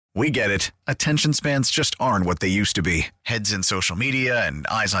We get it. Attention spans just aren't what they used to be. Heads in social media and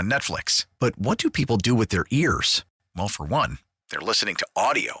eyes on Netflix. But what do people do with their ears? Well, for one, they're listening to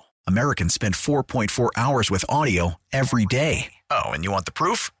audio. Americans spend 4.4 hours with audio every day. Oh, and you want the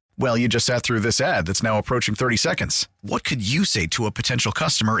proof? Well, you just sat through this ad that's now approaching 30 seconds. What could you say to a potential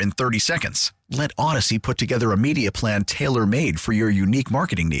customer in 30 seconds? Let Odyssey put together a media plan tailor-made for your unique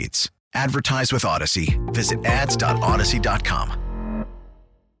marketing needs. Advertise with Odyssey. Visit ads.odyssey.com.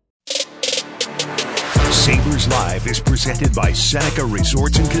 Sabres Live is presented by Seneca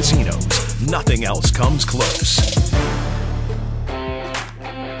Resorts and Casinos. Nothing else comes close.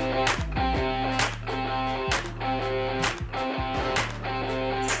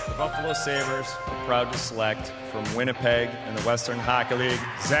 The Buffalo Sabres are proud to select from Winnipeg in the Western Hockey League,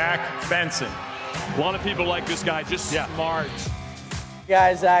 Zach Benson. A lot of people like this guy, just smart.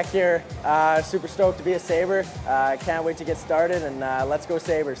 Guys, Zach here. Super stoked to be a Sabre. Can't wait to get started, and let's go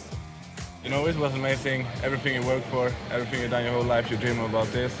Sabres. You know, it was amazing. Everything you worked for, everything you've done your whole life, you dream about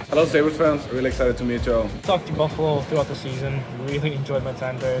this. Hello, Sabres fans. Really excited to meet you all. Talked to Buffalo throughout the season. Really enjoyed my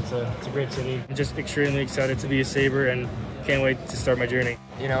time there. It's a great city. I'm just extremely excited to be a Sabre and can't wait to start my journey.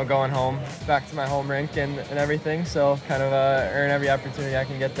 You know, going home, back to my home rink and everything. So kind of earn every opportunity I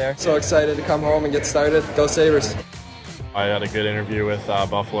can get there. So excited to come home and get started. Go Sabres. I had a good interview with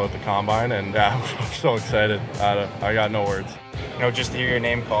Buffalo at the Combine, and I'm so excited. I got no words. You know, just to hear your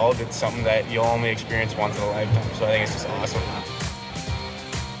name called, it's something that you'll only experience once in a lifetime. So I think it's just awesome.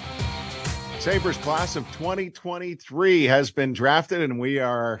 Sabres class of 2023 has been drafted, and we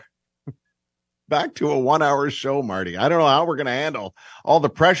are back to a 1-hour show, Marty. I don't know how we're going to handle all the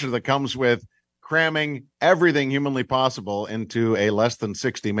pressure that comes with cramming everything humanly possible into a less than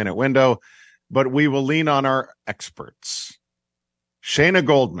 60-minute window, but we will lean on our experts. Shayna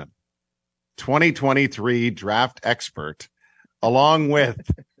Goldman, 2023 draft expert, along with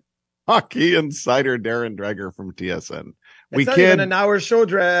hockey insider Darren Dreger from TSN. It's not even an hour show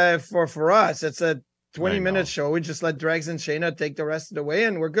for us. It's a 20-minute show. We just let Dregs and Shayna take the rest of the way,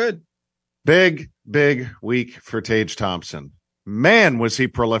 and we're good. Big week for Tage Thompson. Man, was he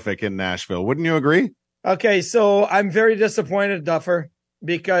prolific in Nashville. Wouldn't you agree? Okay, so I'm very disappointed, Duffer,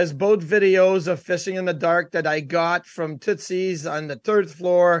 because both videos of Fishing in the Dark that I got from Tootsie's on the 3rd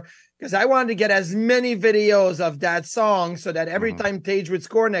floor, because I wanted to get as many videos of that song so that every time Tage would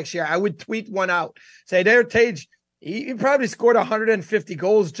score next year, I would tweet one out. Say, there, Tage, he probably scored 150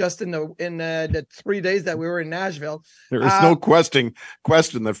 goals just in the 3 days that we were in Nashville. There is no question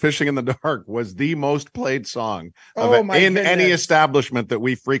that Fishing in the Dark was the most played song in any establishment that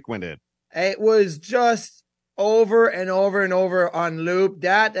we frequented. It was just over and over and over on loop.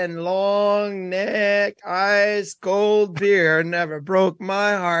 That and Long Neck Ice Cold Beer never broke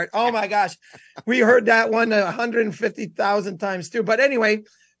my heart. Oh my gosh. We heard that one 150,000 times too. But anyway,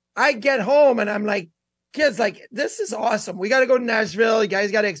 I get home and I'm like, kids, like, this is awesome. We got to go to Nashville. You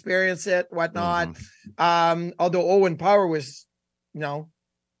guys got to experience it, whatnot. Although Owen Power was,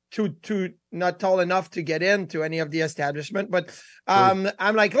 too not tall enough to get into any of the establishment. But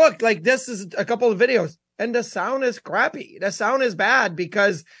I'm like, look, like, this is a couple of videos. And the sound is crappy. The sound is bad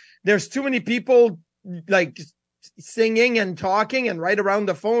because there's too many people like singing and talking and right around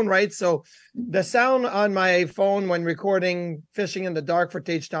the phone, right? So the sound on my phone when recording Fishing in the Dark for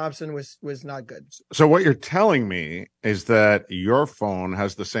Tage Thompson was not good. So what you're telling me is that your phone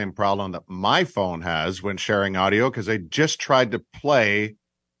has the same problem that my phone has when sharing audio, because I just tried to play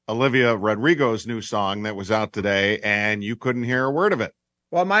Olivia Rodrigo's new song that was out today and you couldn't hear a word of it.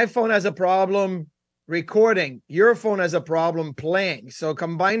 Well, my phone has a problem recording. Your phone has a problem playing. So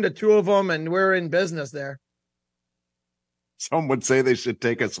combine the two of them and we're in business there. Some would say they should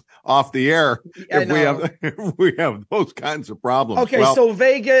take us off the air if we have those kinds of problems. Okay, so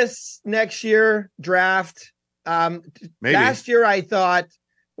Vegas next year, draft. Maybe. Last year I thought,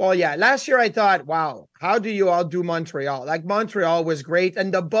 wow, how do you all do Montreal? Like, Montreal was great.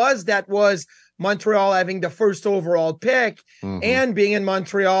 And the buzz that was Montreal having the first overall pick and being in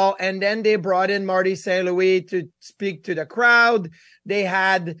Montreal. And then they brought in Marty St. Louis to speak to the crowd. They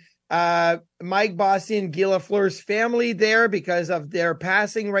had Mike Bossy and Guy Lafleur's family there because of their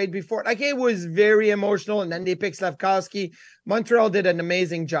passing right before. Like, it was very emotional. And then they picked Slavkovsky. Montreal did an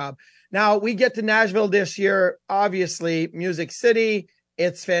amazing job. Now we get to Nashville this year, obviously Music City.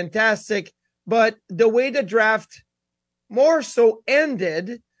 It's fantastic. But the way the draft more so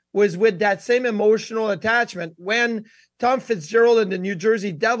ended was with that same emotional attachment when Tom Fitzgerald and the New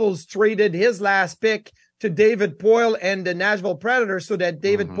Jersey Devils traded his last pick to David Poile and the Nashville Predators so that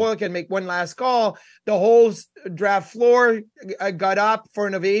David Poile can make one last call. The whole draft floor got up for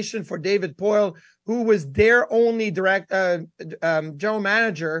an ovation for David Poile, who was their only general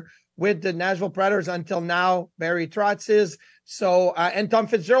manager with the Nashville Predators until now. Barry Trotz is. So, and Tom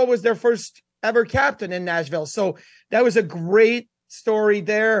Fitzgerald was their first ever captain in Nashville. So that was a great story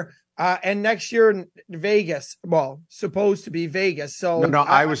there. And next year, Vegas, well, supposed to be Vegas. So no,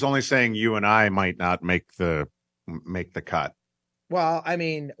 I was only saying you and I might not make the cut. Well, I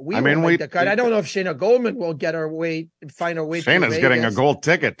mean, we make the cut. I don't know if Shayna Goldman will find her way. Shayna's getting a gold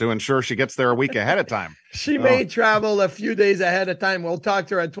ticket to ensure she gets there a week ahead of time. She may travel a few days ahead of time. We'll talk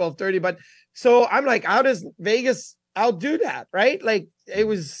to her at 12:30. But so I'm like, how does Vegas outdo that? Right? Like it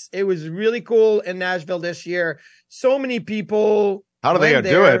was really cool in Nashville this year. So many people. How do they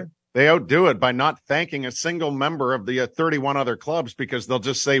outdo it? They outdo it by not thanking a single member of the 31 other clubs, because they'll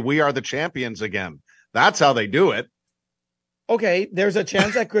just say, we are the champions again. That's how they do it. Okay, there's a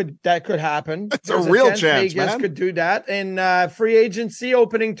chance that could happen. It's a real chance, Vegas man. could do that. And free agency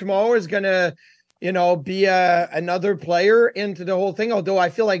opening tomorrow is going to, be another player into the whole thing. Although I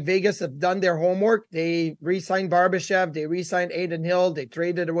feel like Vegas have done their homework. They re-signed Barbashev. They re-signed Aiden Hill. They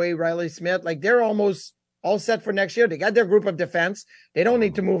traded away Riley Smith. Like they're almost all set for next year. They got their group of defense. They don't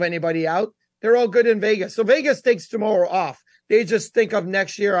need to move anybody out. They're all good in Vegas. So Vegas takes tomorrow off. They just think of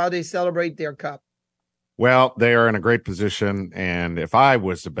next year, how they celebrate their cup. Well, they are in a great position, and if I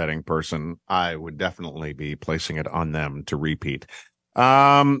was a betting person, I would definitely be placing it on them to repeat.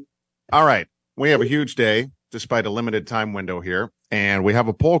 All right. We have a huge day, despite a limited time window here, and we have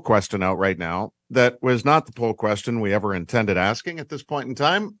a poll question out right now that was not the poll question we ever intended asking at this point in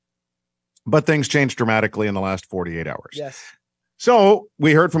time, but things changed dramatically in the last 48 hours. Yes. So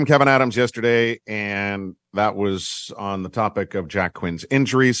we heard from Kevin Adams yesterday, and that was on the topic of Jack Quinn's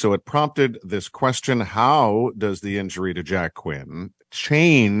injury. So it prompted this question: how does the injury to Jack Quinn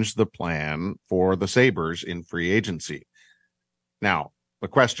change the plan for the Sabres in free agency? Now, the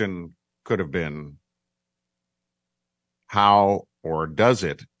question could have been, how or does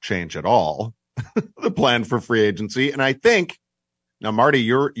it change at all the plan for free agency? And I think, now, Marty,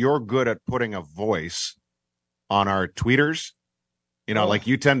 you're good at putting a voice on our tweeters. Like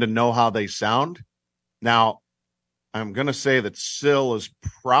you tend to know how they sound. Now, I'm going to say that Syl is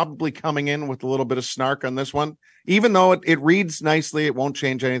probably coming in with a little bit of snark on this one. Even though it reads nicely, it won't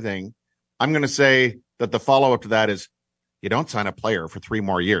change anything. I'm going to say that the follow-up to that is, you don't sign a player for 3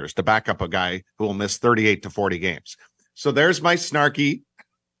 more years to back up a guy who will miss 38 to 40 games. So there's my snarky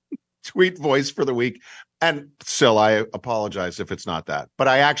tweet voice for the week. And Syl, I apologize if it's not that, but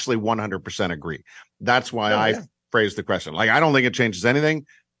I actually 100% agree. That's why phrased the question. Like, I don't think it changes anything,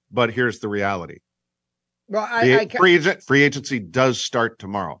 but here's the reality. Well, free agency does start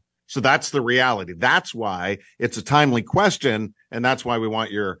tomorrow. So that's the reality. That's why it's a timely question. And that's why we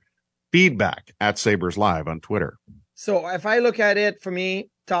want your feedback at Sabres Live on Twitter. So if I look at it, for me,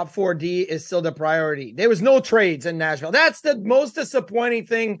 top 4D is still the priority. There was no trades in Nashville. That's the most disappointing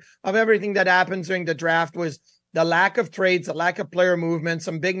thing of everything that happened during the draft, was the lack of trades, the lack of player movement,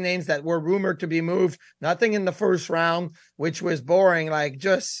 some big names that were rumored to be moved, nothing in the first round, which was boring. Like,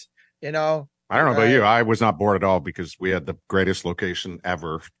 just, I don't know about you. I was not bored at all because we had the greatest location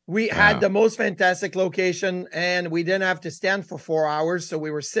ever. We had the most fantastic location, and we didn't have to stand for 4 hours. So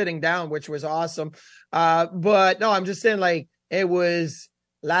we were sitting down, which was awesome. But no, I'm just saying, like, it was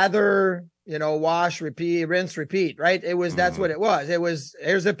lather, wash, repeat, rinse, repeat, right? It was, that's what it was. It was,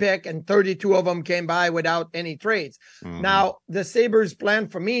 here's a pick, and 32 of them came by without any trades. Now, the Sabres plan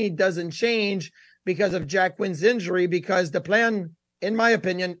for me doesn't change because of Jack Quinn's injury, because the plan, in my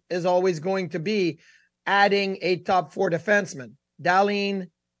opinion, is always going to be adding a top 4 defenseman: Dahlin,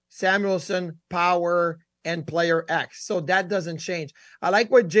 Samuelsson, Power, and player X. So that doesn't change. I like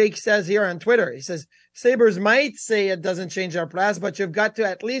what Jake says here on Twitter. He says, Sabres might say it doesn't change our plans, but you've got to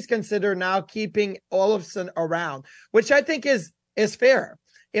at least consider now keeping Olofsson around, which I think is fair.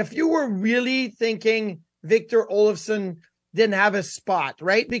 If you were really thinking Victor Olofsson didn't have a spot,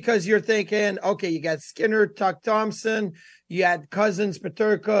 right? Because you're thinking, okay, you got Skinner, Tuck Thompson, you had Cousins,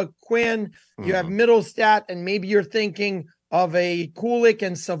 Peterka, Quinn, you have Middlestat, and maybe you're thinking of a Kulik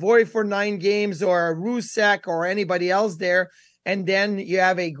and Savoy for 9 games, or a Rusek or anybody else there. And then you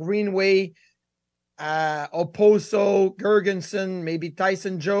have a Greenway, Oposo, Gergensen, maybe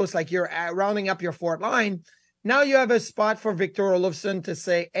Tyson Jost, like you're rounding up your 4th line. Now you have a spot for Victor Olofsson to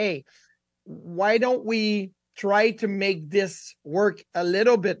say, hey, why don't we try to make this work a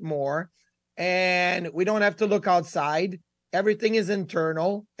little bit more? And we don't have to look outside. Everything is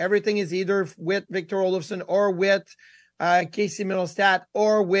internal. Everything is either with Victor Olofsson or with Casey Middlestat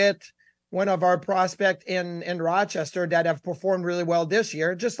or with one of our prospects in Rochester that have performed really well this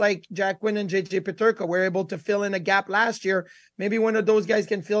year, just like Jack Quinn and JJ Peterka were able to fill in a gap last year. Maybe one of those guys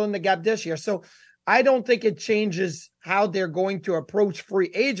can fill in the gap this year. So I don't think it changes how they're going to approach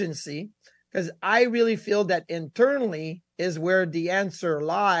free agency, because I really feel that internally is where the answer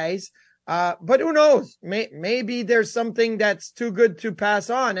lies. But who knows? Maybe there's something that's too good to pass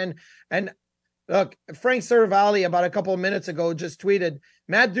on. And look, Frank Cervalli about a couple of minutes ago just tweeted,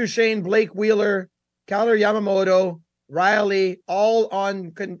 Matt Duchene, Blake Wheeler, Kailer Yamamoto, Riley, all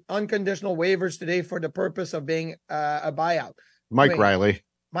on unconditional waivers today for the purpose of being a buyout. Mike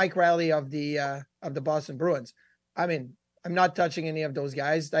Riley of the Boston Bruins. I mean, I'm not touching any of those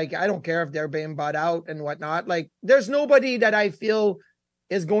guys. Like, I don't care if they're being bought out and whatnot. Like, there's nobody that I feel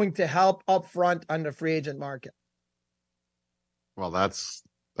is going to help up front on the free agent market. Well, that's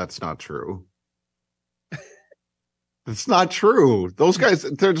not true. It's not true. Those guys,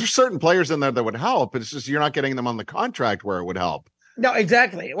 there's certain players in there that would help. It's just you're not getting them on the contract where it would help. No,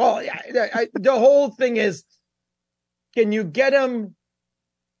 exactly. Well, the whole thing is, can you get them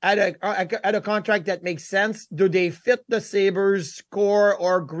at a contract that makes sense? Do they fit the Sabres core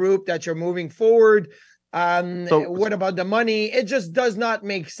or group that you're moving forward? What about the money? It just does not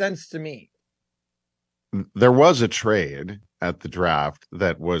make sense to me. There was a trade at the draft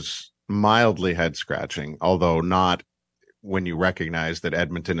that was mildly head scratching, although not when you recognize that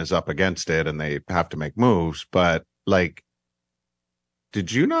Edmonton is up against it and they have to make moves. But like,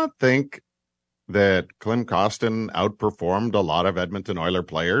 did you not think that Klim Kostin outperformed a lot of Edmonton Oilers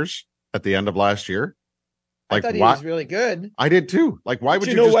players at the end of last year? Like, I thought he was really good. I did too. Like, why would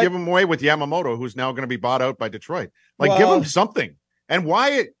you just give him away with Yamamoto, who's now going to be bought out by Detroit? Like, give him something. And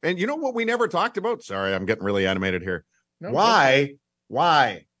why? And you know what we never talked about? Sorry, I'm getting really animated here. No, why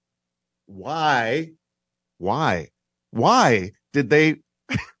did they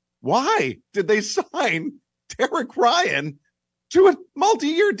sign Derek Ryan to a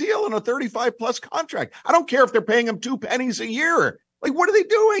multi-year deal and a 35+ contract? I don't care if they're paying him 2 pennies a year. Like, what are they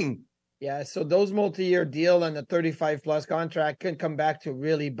doing? Yeah, so those multi-year deal and the 35+ contract can come back to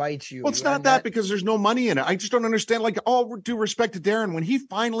really bite you. Well, it's not that because there's no money in it. I just don't understand. Like, all due respect to Darren, when he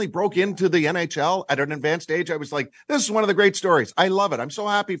finally broke into the NHL at an advanced age, I was like, this is one of the great stories. I love it. I'm so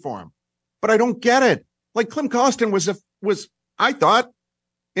happy for him. But I don't get it. Like, Klim Kostin was I thought,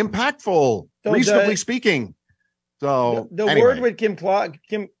 impactful, so reasonably speaking. So the anyway. word with Klim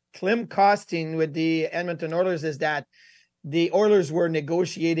Kostin with the Edmonton Oilers is that the Oilers were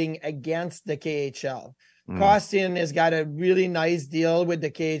negotiating against the KHL. Kostin has got a really nice deal with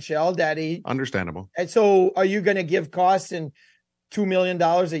the KHL that he understandable. And so are you going to give Kostin $2 million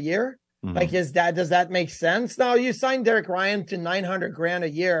a year? Mm-hmm. Like, does that make sense? Now you signed Derek Ryan to $900,000 a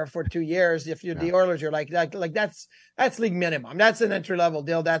year for 2 years. If you're the Oilers, you're like that's league minimum. That's an entry level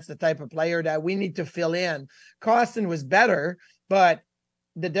deal. That's the type of player that we need to fill in. Kostin was better, but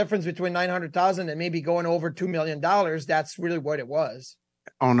the difference between $900,000 and maybe going over $2 million, that's really what it was.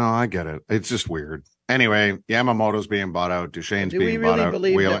 Oh no, I get it. It's just weird. Anyway, Yamamoto's being bought out. Duchene's being bought out. Do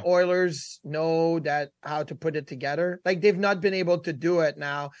we really believe the Oilers know how to put it together? Like, they've not been able to do it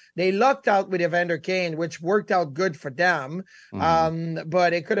now. They lucked out with Evander Kane, which worked out good for them.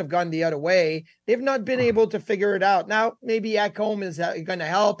 But it could have gone the other way. They've not been able to figure it out. Now, maybe Ekholm is going to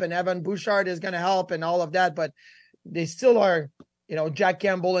help and Evan Bouchard is going to help and all of that, but they still are, Jack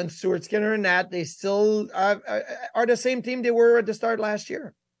Campbell and Stuart Skinner and that, they still are the same team they were at the start last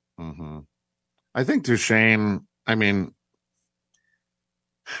year. Mm-hmm. I think Duchene, I mean,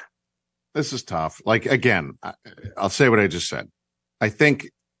 this is tough. Like, again, I'll say what I just said. I think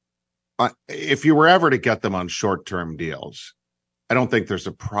if you were ever to get them on short-term deals, I don't think there's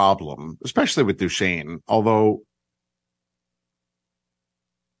a problem, especially with Duchene, although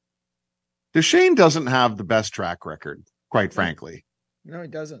Duchene doesn't have the best track record, quite frankly. No, he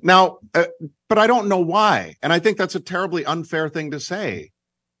doesn't. Now, but I don't know why. And I think that's a terribly unfair thing to say.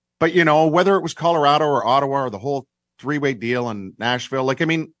 But, whether it was Colorado or Ottawa or the whole three-way deal in Nashville,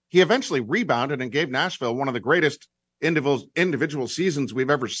 he eventually rebounded and gave Nashville one of the greatest individual seasons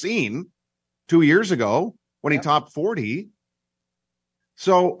we've ever seen 2 years ago when he topped 40.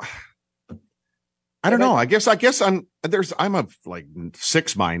 So I don't know. I guess I'm of like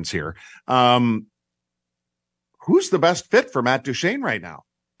 6 minds here. Who's the best fit for Matt Duchene right now?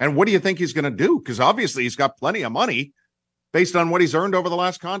 And what do you think he's going to do? Because obviously he's got plenty of money based on what he's earned over the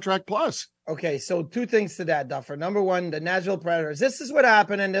last contract plus. Okay, so 2 things to that, Duffer. Number one, the Nashville Predators. This is what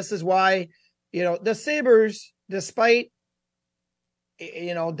happened, and this is why, the Sabres, despite,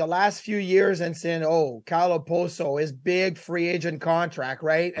 the last few years and saying, Kyle Oposo is big free agent contract,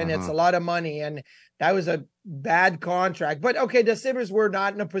 right? And it's a lot of money. And that was a bad contract. But okay, the Sabres were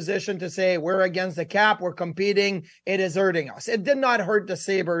not in a position to say we're against the cap, we're competing, it is hurting us. It did not hurt the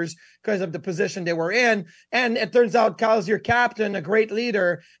Sabres because of the position they were in. And it turns out Kyle's your captain, a great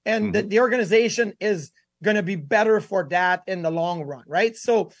leader, and the organization is going to be better for that in the long run, right?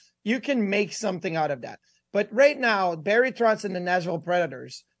 So you can make something out of that. But right now, Barry Trotz and the Nashville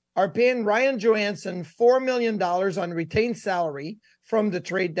Predators are paying Ryan Johansson $4 million on retained salary from the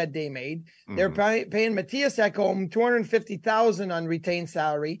trade that they made. They're paying Matthias Ekholm $250,000 on retained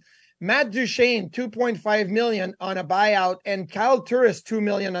salary. Matt Duchene $2.5 million on a buyout, and Kyle Turris $2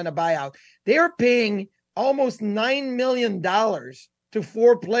 million on a buyout. They are paying almost $9 million to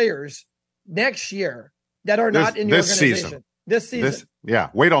 4 players next year that are not in the organization. This season.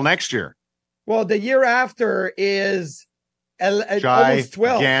 Wait till next year. Well, the year after is almost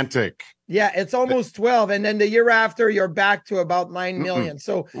 12. Gigantic. Yeah, it's almost 12. And then the year after, you're back to about 9 million.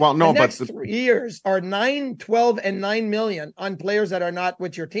 So the next 3 years are 9, 12, and 9 million on players that are not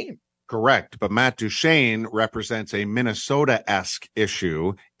with your team. Correct. But Matt Duchene represents a Minnesota-esque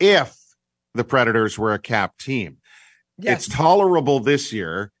issue if the Predators were a cap team. Yes. It's tolerable this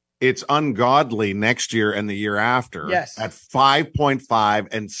year. It's ungodly next year and the year after. Yes. At 5.5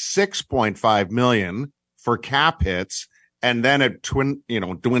 and 6.5 million for cap hits. And then it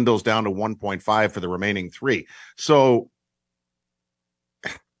dwindles down to 1.5 for the remaining 3. So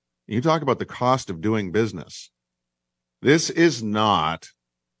you talk about the cost of doing business. This is not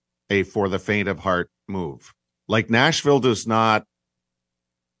a for the faint of heart move. Like Nashville does not,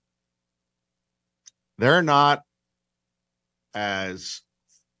 they're not as,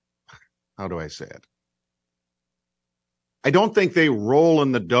 how do I say it? I don't think they roll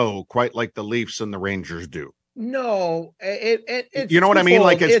in the dough quite like the Leafs and the Rangers do. No, it's you know what I mean?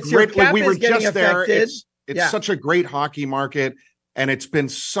 Like it's great. Like we were just affected. there. It's such a great hockey market, and it's been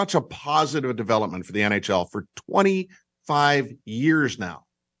such a positive development for the NHL for 25 years now.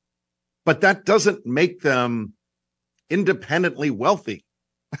 But that doesn't make them independently wealthy,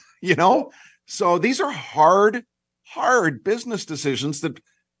 So these are hard business decisions that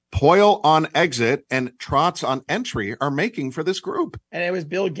Poyle on exit and Trotz on entry are making for this group. And it was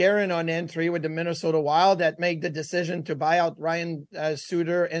Bill Guerin on entry with the Minnesota Wild that made the decision to buy out Ryan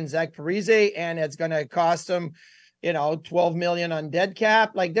Suter and Zach Parise, and it's going to cost them, $12 million on dead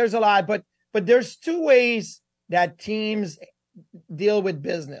cap. Like there's a lot, but there's 2 ways that teams deal with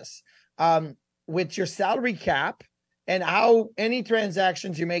business, with your salary cap and how any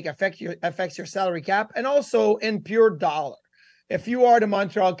transactions you make affects your salary cap, and also in pure dollar. If you are the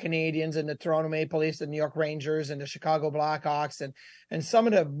Montreal Canadiens and the Toronto Maple Leafs, the New York Rangers and the Chicago Blackhawks and some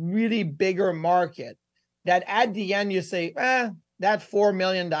of the really bigger market, that at the end you say, that $4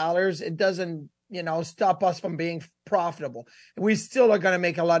 million, it doesn't, stop us from being profitable. We still are going to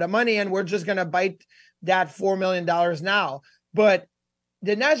make a lot of money, and we're just going to bite that $4 million now. But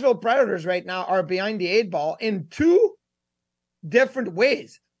the Nashville Predators right now are behind the 8 ball in 2 different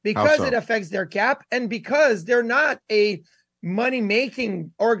ways, because it affects their cap and because they're not a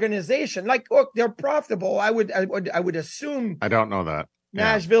money-making organization. Like, look, they're profitable. I would assume. I don't know that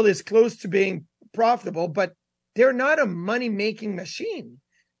Nashville is close to being profitable, but they're not a money-making machine.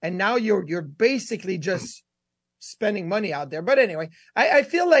 And now you're basically just spending money out there. But anyway, I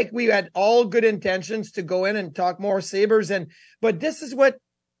feel like we had all good intentions to go in and talk more Sabres, but this is what,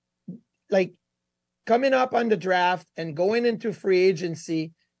 like, coming up on the draft and going into free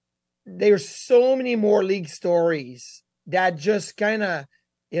agency, there's so many more league stories that just kind of,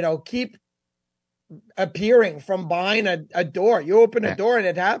 keep appearing from behind a door. You open a door and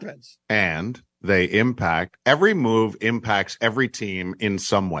it happens. And every move impacts every team in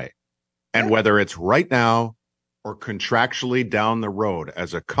some way. And whether it's right now or contractually down the road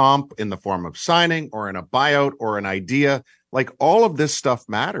as a comp in the form of signing or in a buyout or an idea, like all of this stuff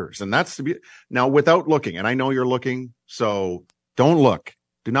matters. And that's now without looking. And I know you're looking, so don't look.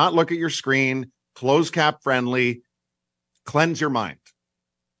 Do not look at your screen. Close cap friendly. Cleanse your mind.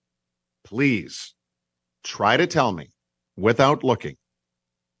 Please try to tell me, without looking,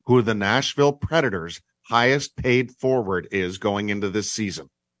 who the Nashville Predators' highest paid forward is going into this season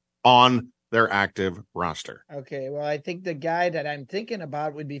on their active roster. Okay, well, I think the guy that I'm thinking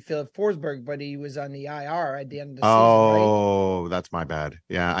about would be Philip Forsberg, but he was on the IR at the end of the season. Oh, right? That's my bad.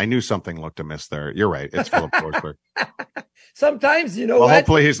 Yeah, I knew something looked amiss there. You're right. It's Philip Forsberg. Sometimes, what?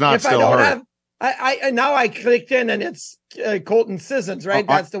 Hopefully he's not still hurt. Now I clicked in and it's Colton Sissons, right?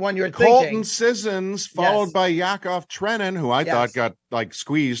 That's the one you're thinking. Colton Sissons, followed by Yakov Trenin, who I thought got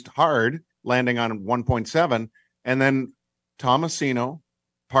squeezed hard, landing on 1.7, and then Tomasino,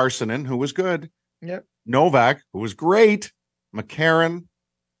 Parsonen, who was good. Yep. Novak, who was great. McCarron,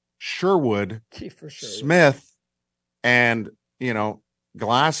 Sherwood, For sure. Smith, and,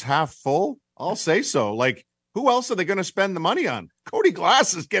 Glass half full. I'll say so. Like, who else are they going to spend the money on? Cody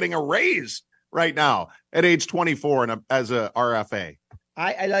Glass is getting a raise right now at age 24 and as a RFA.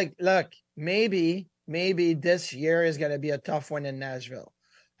 Look, maybe this year is going to be a tough one in Nashville.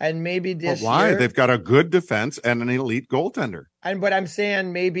 And maybe this why? year, They've got a good defense and an elite goaltender. But I'm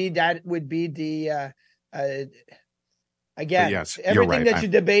saying maybe that would be the again, yes, everything that you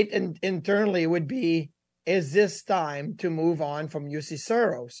debate internally would be, is this time to move on from UC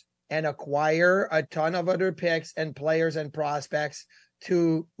Soros and acquire a ton of other picks and players and prospects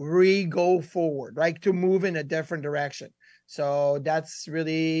to go forward, like to move in a different direction. So that's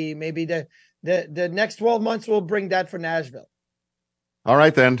really maybe the next 12 months will bring that for Nashville. All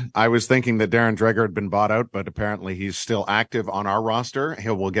right, then. I was thinking that Darren Dreger had been bought out, but apparently he's still active on our roster.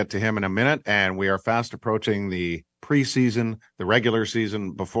 We'll get to him in a minute, and we are fast approaching the preseason, the regular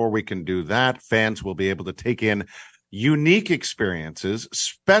season. Before we can do that, fans will be able to take in unique experiences,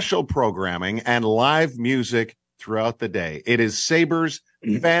 special programming, and live music throughout the day. It is Sabres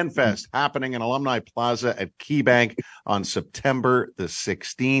Fan Fest happening in Alumni Plaza at KeyBank on September the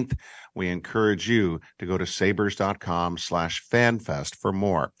 16th. We encourage you to go to sabres.com/fanfest for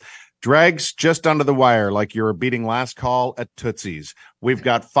more. Dregs, just under the wire, like you were beating last call at Tootsie's. We've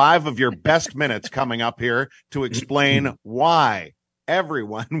got 5 of your best minutes coming up here to explain why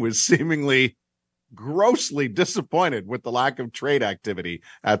everyone was seemingly grossly disappointed with the lack of trade activity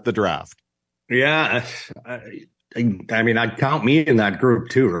at the draft. Yeah, I mean, I'd count me in that group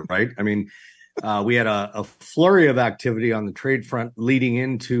too, right? I mean, we had a flurry of activity on the trade front leading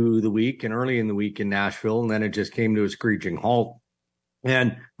into the week and early in the week in Nashville, and then it just came to a screeching halt.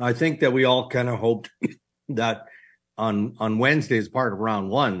 And I think that we all kind of hoped that on Wednesday as part of round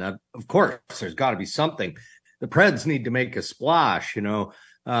one, that of course there's got to be something. The Preds need to make a splash,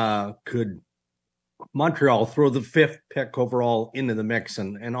 could Montreal throw the 5th pick overall into the mix,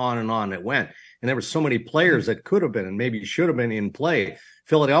 and on it went. And there were so many players that could have been and maybe should have been in play.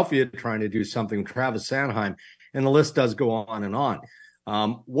 Philadelphia trying to do something, Travis Sanheim, and the list does go on and on.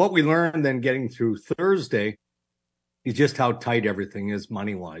 What we learned then getting through Thursday is just how tight everything is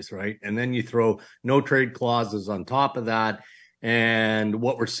money-wise, right? And then you throw no trade clauses on top of that. And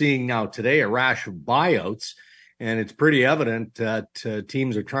what we're seeing now today, a rash of buyouts. And it's pretty evident that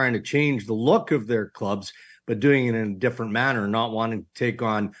teams are trying to change the look of their clubs, but doing it in a different manner, not wanting to take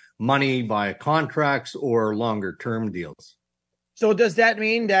on money via contracts or longer term deals. So does that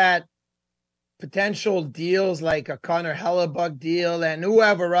mean that potential deals like a Connor Hellebuck deal and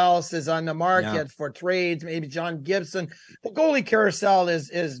whoever else is on the market for trades, maybe John Gibson, the goalie carousel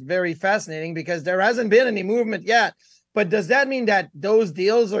is very fascinating because there hasn't been any movement yet. But does that mean that those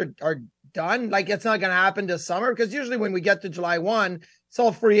deals are done? Like it's not going to happen this summer? Because usually when we get to July 1, it's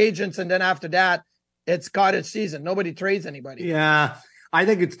all free agents. And then after that, it's cottage season. Nobody trades anybody. Yeah, I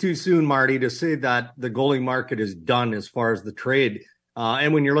think it's too soon, Marty, to say that the goalie market is done as far as the trade.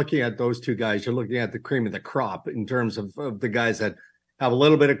 And when you're looking at those two guys, you're looking at the cream of the crop in terms of the guys that have a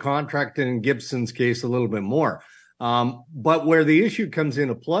little bit of contract and in Gibson's case, a little bit more. But where the issue comes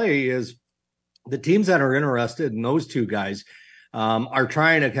into play is the teams that are interested in those two guys are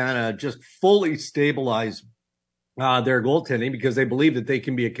trying to kind of just fully stabilize their goaltending because they believe that they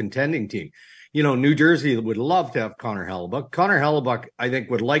can be a contending team. New Jersey would love to have Connor Hellebuck. Connor Hellebuck, I think,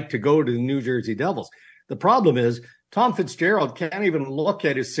 would like to go to the New Jersey Devils. The problem is Tom Fitzgerald can't even look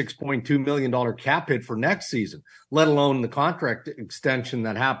at his $6.2 million cap hit for next season, let alone the contract extension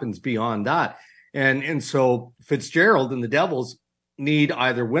that happens beyond that. And so Fitzgerald and the Devils need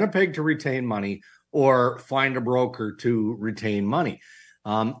either Winnipeg to retain money or find a broker to retain money.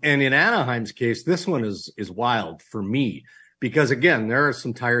 And in Anaheim's case, this one is wild for me because, again, there are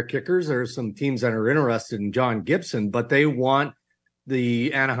some tire kickers. There are some teams that are interested in John Gibson, but they want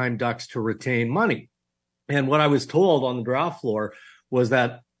the Anaheim Ducks to retain money. And what I was told on the draft floor was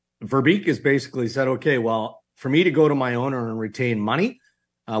that Verbeek has basically said, okay, well, for me to go to my owner and retain money,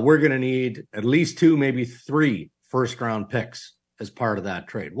 we're going to need at least 2, maybe 3 first-round picks as part of that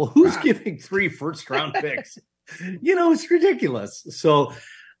trade. Well, who's giving 3 first-round picks? It's ridiculous. So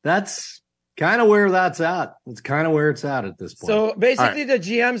that's kind of where that's at. It's kind of where it's at this point. So basically the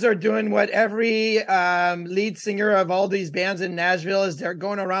GMs are doing what every lead singer of all these bands in Nashville is. They're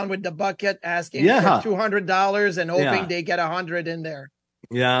going around with the bucket asking for $200 and hoping they get 100 in there.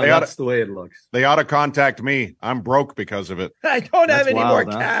 Yeah, that's the way it looks. They ought to contact me. I'm broke because of it. I don't have any more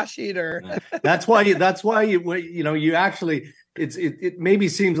cash either. That's why you actually, it maybe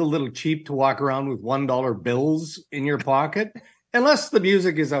seems a little cheap to walk around with $1 bills in your pocket. Unless the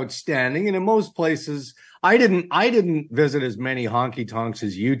music is outstanding. And in most places, I didn't visit as many honky tonks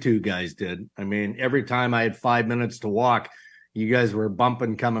as you two guys did. I mean, every time I had 5 minutes to walk, you guys were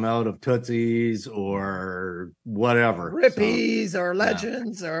bumping coming out of Tootsie's or whatever. Rippies or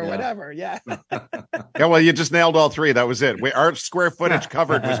Legends or whatever. Yeah. Yeah, well, you just nailed all three. That was it. Our square footage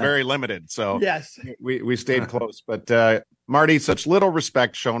covered was very limited. So yes, we stayed close. But Marty, such little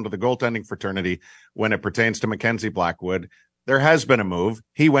respect shown to the goaltending fraternity when it pertains to Mackenzie Blackwood. There has been a move.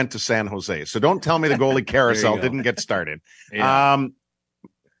 He went to San Jose. So don't tell me the goalie carousel didn't get started. Yeah.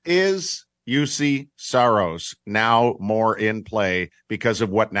 Is UC Saros now more in play because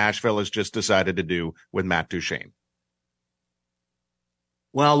of what Nashville has just decided to do with Matt Duchene?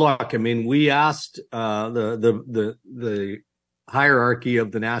 Well, look, I mean, we asked the hierarchy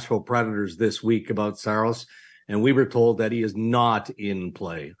of the Nashville Predators this week about Saros, and we were told that he is not in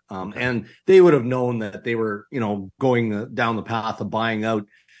play. And they would have known that they were, going down the path of buying out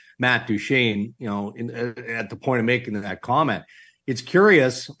Matt Duchene, at the point of making that comment. It's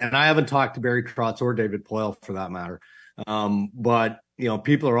curious, and I haven't talked to Barry Trotz or David Poile for that matter, but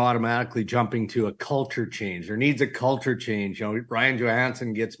people are automatically jumping to a culture change. There needs a culture change. Ryan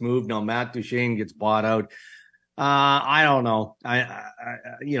Johansson gets moved. Now Matt Duchene gets bought out. I don't know.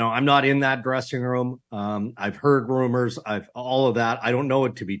 I'm not in that dressing room. I've heard rumors. All of that. I don't know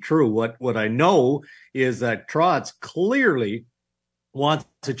it to be true. What I know is that Trotz clearly wants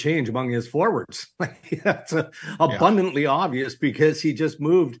to change among his forwards. That's abundantly obvious because he just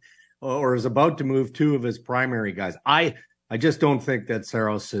moved or is about to move two of his primary guys. I just don't think that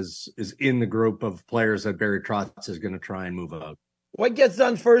Saros is in the group of players that Barry Trotz is going to try and move out. What gets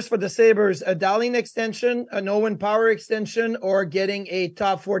done first for the Sabres? A Dahlin extension, an Owen Power extension, or getting a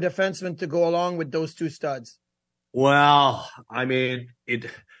top four defenseman to go along with those two studs? Well, I mean,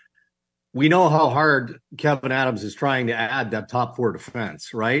 we know how hard Kevin Adams is trying to add that top four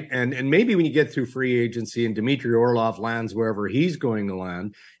defense, right? And maybe when you get through free agency and Dmitry Orlov lands wherever he's going to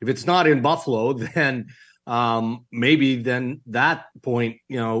land, if it's not in Buffalo, then maybe then that point,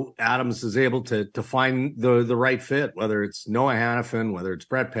 Adams is able to find the right fit, whether it's Noah Hannafin, whether it's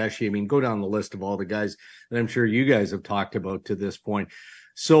Brett Pesce. I mean, go down the list of all the guys that I'm sure you guys have talked about to this point.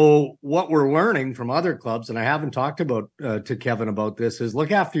 So what we're learning from other clubs, and I haven't talked about to Kevin about this, is look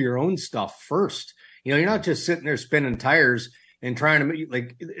after your own stuff first. You're not just sitting there spinning tires and trying to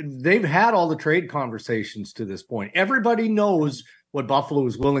they've had all the trade conversations to this point. Everybody knows what Buffalo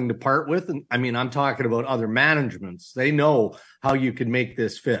is willing to part with. And I mean, I'm talking about other managements. They know how you can make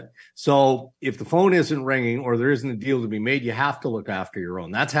this fit. So if the phone isn't ringing or there isn't a deal to be made, you have to look after your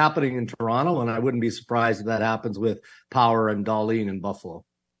own. That's happening in Toronto, and I wouldn't be surprised if that happens with Power and Dahlin in Buffalo.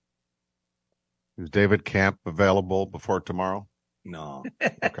 Is David Camp available before tomorrow? No.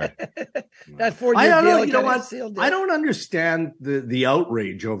 Okay. That 4-year deal. You know what? I don't understand the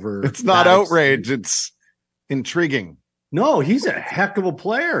outrage over. It's not outrage. It's intriguing. No, he's a heck of a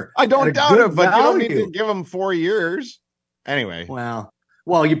player. I don't doubt it, but you don't need to give him 4 years. Anyway.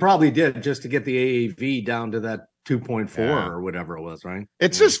 Well, you probably did just to get the AAV down to that 2.4 or whatever it was, right?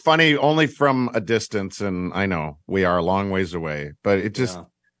 It's just funny only from a distance, and I know we are a long ways away, but it just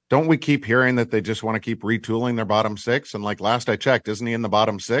don't we keep hearing that they just want to keep retooling their bottom six? And last I checked, isn't he in the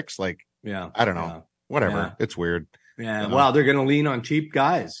bottom six? I don't know. Whatever. Yeah. It's weird. Yeah. Well, they're going to lean on cheap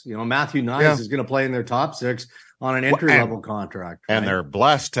guys. Matthew Nyes is going to play in their top six on an entry-level contract. Right? And they're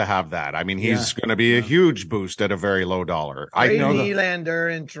blessed to have that. I mean, he's going to be a huge boost at a very low dollar.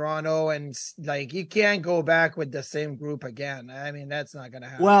 Nylander in Toronto, and you can't go back with the same group again. I mean, that's not going to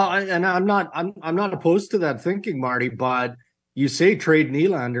happen. Well, I'm not opposed to that thinking, Marty, but you say trade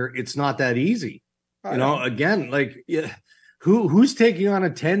Nylander, it's not that easy. Again, who's taking on a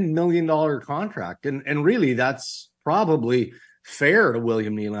 $10 million contract? And really, that's probably fair to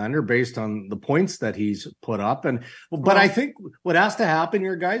William Nylander based on the points that he's put up. But I think what has to happen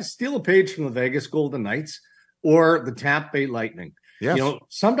here, guys, steal a page from the Vegas Golden Knights or the Tampa Bay Lightning. Yes.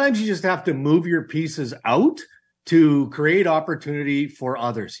 Sometimes you just have to move your pieces out to create opportunity for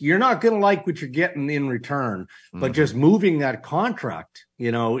others. You're not going to like what you're getting in return, but just moving that contract,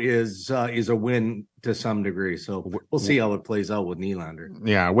 is a win to some degree. So we'll see how it plays out with Nylander.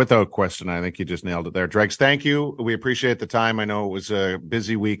 Yeah, without question. I think you just nailed it there. Dregs, thank you. We appreciate the time. I know it was a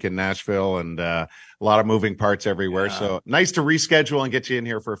busy week in Nashville and a lot of moving parts everywhere. Yeah. So nice to reschedule and get you in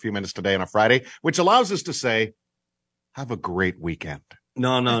here for a few minutes today on a Friday, which allows us to say, have a great weekend.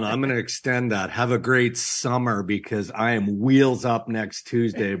 No. I'm going to extend that. Have a great summer because I am wheels up next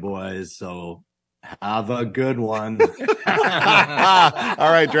Tuesday, boys. So have a good one. All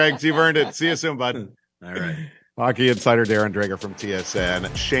right, Dregs, you've earned it. See you soon, bud. All right. Hockey insider Darren Dreger from TSN.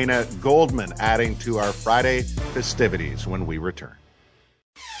 Shayna Goldman adding to our Friday festivities when we return.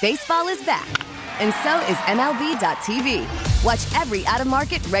 Baseball is back, and so is MLB.tv. Watch every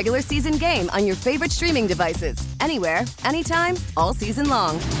out-of-market regular season game on your favorite streaming devices, anywhere, anytime, all season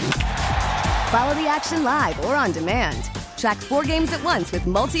long. Follow the action live or on demand. Track 4 games at once with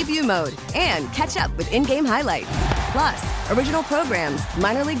multi-view mode and catch up with in-game highlights. Plus, original programs,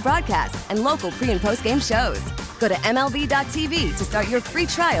 minor league broadcasts, and local pre- and post-game shows. Go to MLB.tv to start your free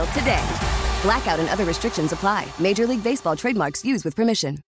trial today. Blackout and other restrictions apply. Major League Baseball trademarks used with permission.